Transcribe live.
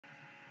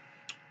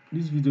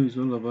This video is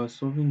all about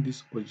solving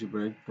this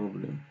algebraic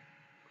problem.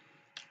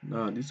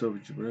 Now, this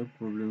algebraic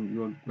problem,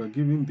 we are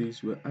given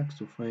this, we are asked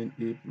to find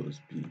a plus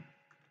b.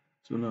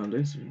 So now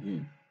let's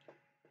begin.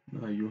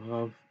 Now you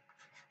have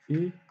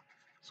a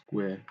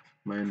square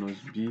minus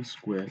b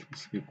square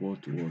is equal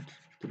to what?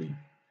 3.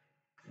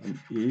 And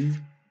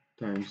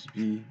a times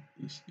b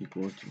is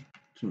equal to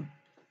 2.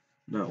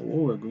 Now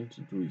what we're going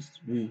to do is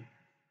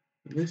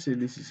let's say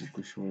this is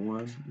equation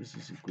 1, this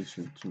is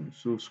equation 2.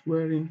 So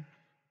squaring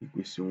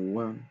equation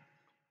 1,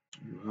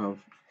 you have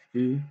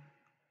a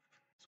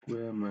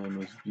square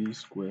minus b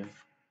square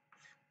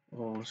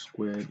all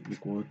squared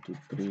equal to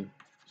 3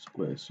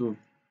 square. So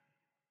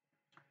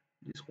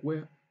the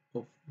square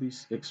of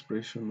this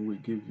expression will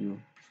give you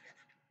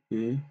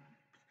a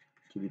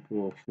to the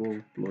power of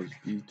 4 plus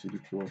b to the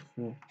power of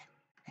 4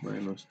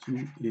 minus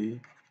 2a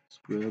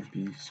square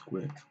b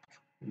square,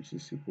 which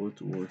is equal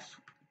to what?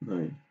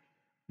 9.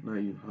 Now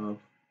you have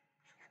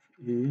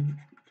a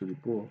to the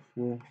power of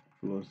 4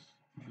 plus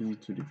b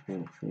to the power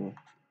of 4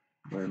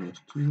 minus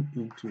 2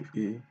 into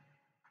a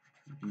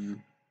b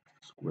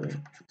square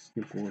is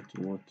equal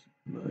to what?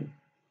 9.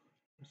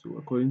 So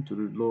according to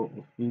the law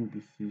of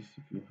indices,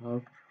 if you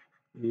have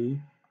a,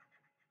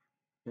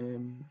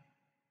 m,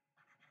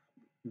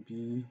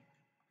 b,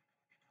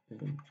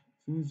 n,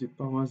 since the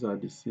powers are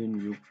the same,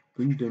 you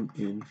bring them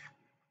in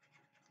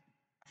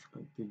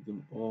and take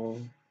them all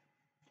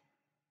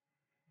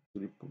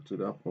to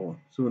that power.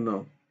 So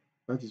now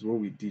that is what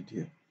we did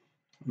here.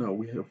 Now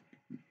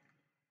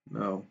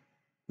now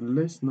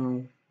let's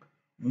now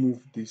move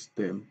this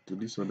term to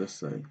this other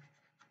side.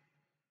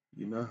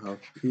 You now have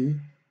a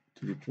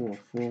to the power of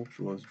 4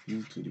 plus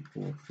b to the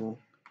power of 4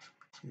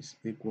 is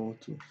equal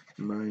to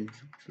 9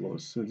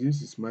 plus, so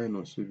this is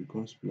minus, so it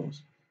becomes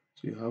plus.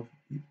 So you have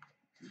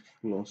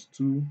plus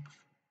 2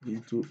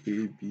 into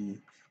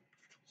ab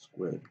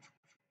squared.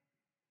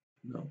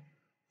 Now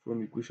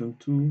from equation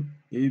 2,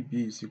 ab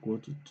is equal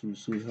to 2,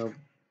 so you have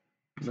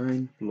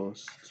 9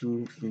 plus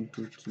 2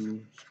 into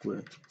 2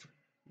 squared.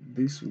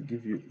 This will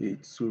give you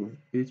 8, so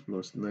 8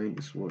 plus 9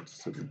 is what?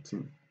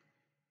 17.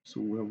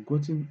 So we have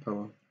gotten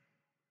our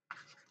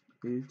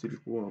a to the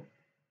power of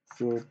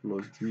 4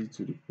 plus b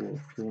to the power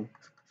of 4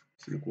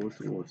 is equal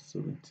to what?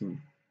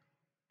 17.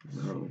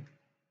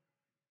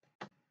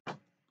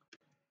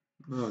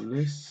 Now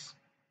let's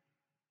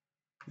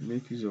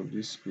make use of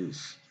this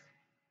space.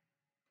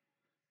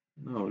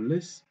 Now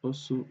let's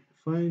also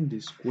find the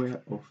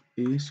square of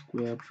a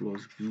square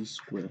plus b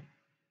square.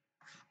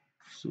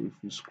 So if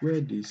we square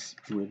this,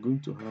 we're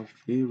going to have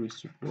a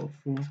raised to the power of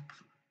 4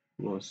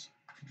 plus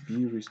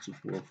b raised to the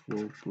power of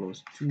 4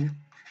 plus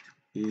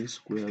 2a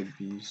square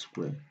b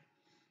square.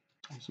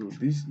 So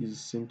this is the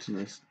same thing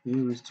as a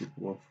raised to the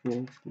power of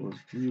 4 plus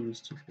b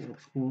raised to the power of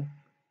 4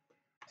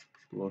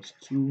 plus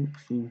 2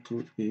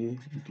 into a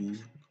b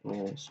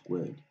all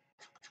squared.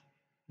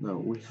 Now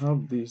we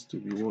have this to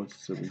be what?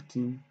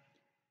 17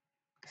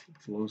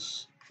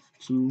 plus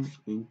 2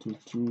 into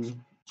 2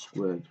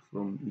 squared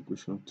from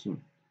equation 2.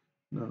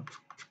 Now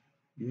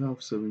you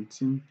have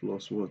 17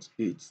 plus what?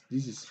 8.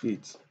 This is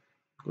 8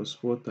 because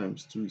 4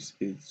 times 2 is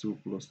 8. So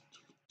plus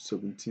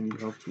 17 you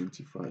have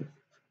 25.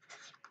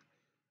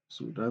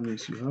 So that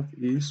means you have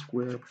a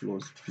square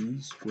plus b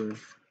square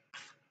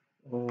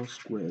all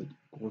squared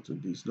equal to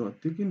this. Now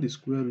taking the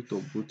square root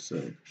of both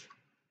sides,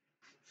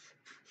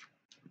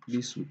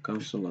 this will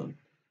cancel out.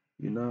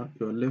 You're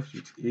left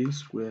with a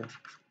square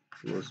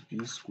plus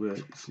b square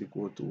is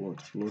equal to what?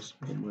 Plus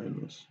or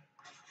minus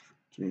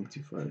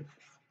 25.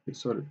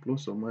 Sorry,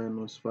 plus or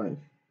minus 5.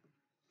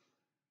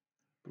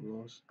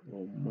 Plus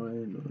or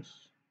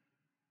minus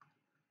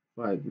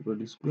 5, because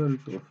the square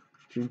root of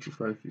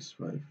 25 is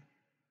 5.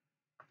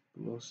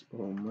 Plus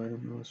or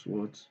minus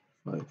what?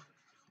 5.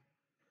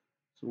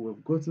 So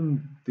we've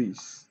gotten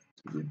this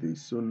to be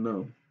this. So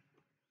now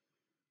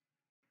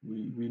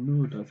we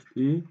know that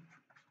a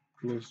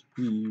plus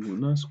b, will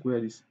now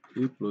square this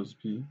a plus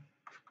b.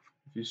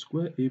 If you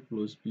square a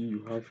plus b,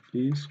 you have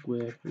a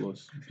square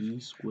plus b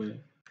square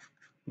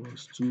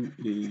plus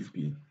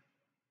 2ab.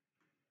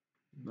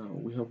 Now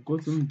we have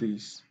gotten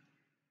this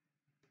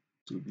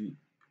to be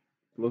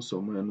plus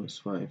or minus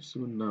 5.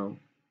 So now,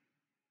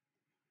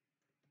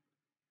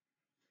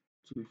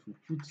 so if we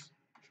put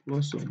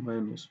plus or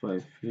minus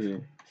 5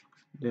 here,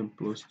 then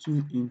plus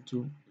 2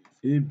 into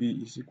ab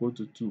is equal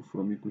to 2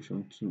 from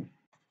equation 2.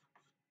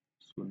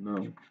 So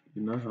now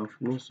you now have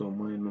plus or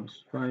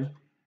minus 5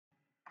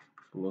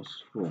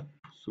 plus 4.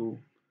 So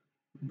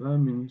that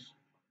means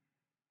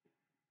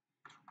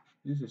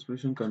this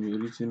expression can be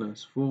written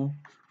as 4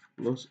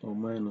 plus or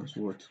minus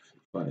what?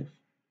 5.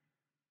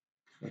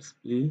 That's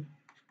a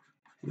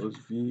plus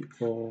b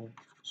all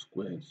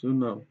squared. So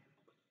now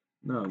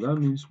that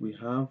means we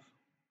have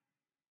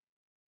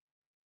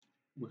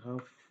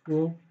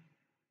 4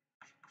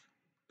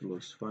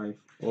 plus 5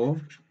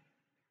 or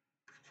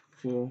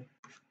 4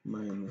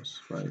 minus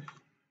 5.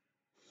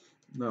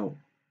 Now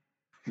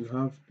you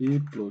have a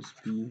plus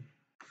b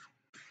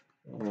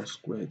all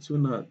squared. So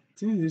now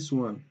since this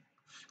one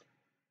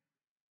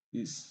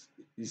is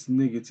is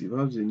negative,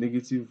 has a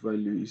negative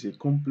value, is a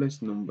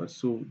complex number,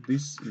 so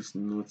this is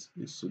not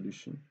a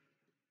solution.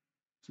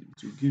 So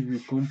it will give you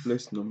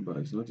complex number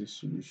is not a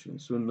solution.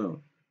 So now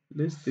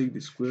let's take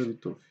the square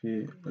root of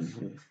here and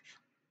here.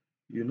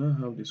 You now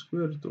have the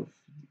square root of,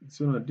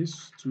 so now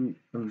this 2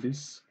 and this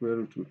square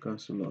root will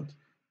cancel out.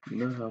 You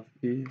now have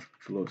a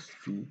plus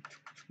b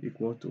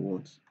equal to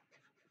what?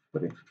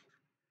 3.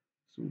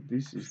 So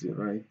this is the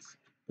right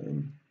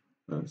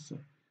answer.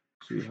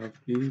 So you have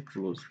a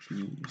plus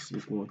b is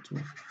equal to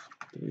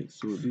 3.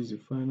 So this is the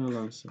final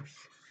answer.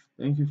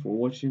 Thank you for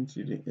watching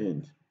till the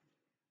end.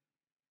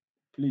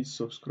 Please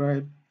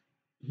subscribe,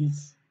 hit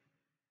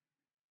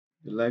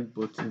the like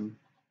button,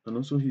 and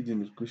also hit the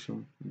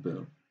notification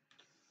bell.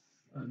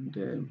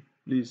 And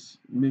please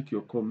make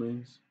your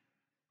comments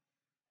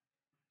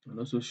and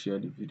also share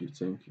the video.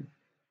 Thank you.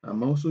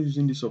 I'm also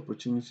using this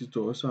opportunity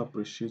to also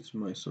appreciate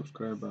my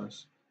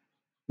subscribers,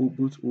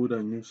 both old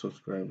and new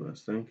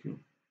subscribers. Thank you.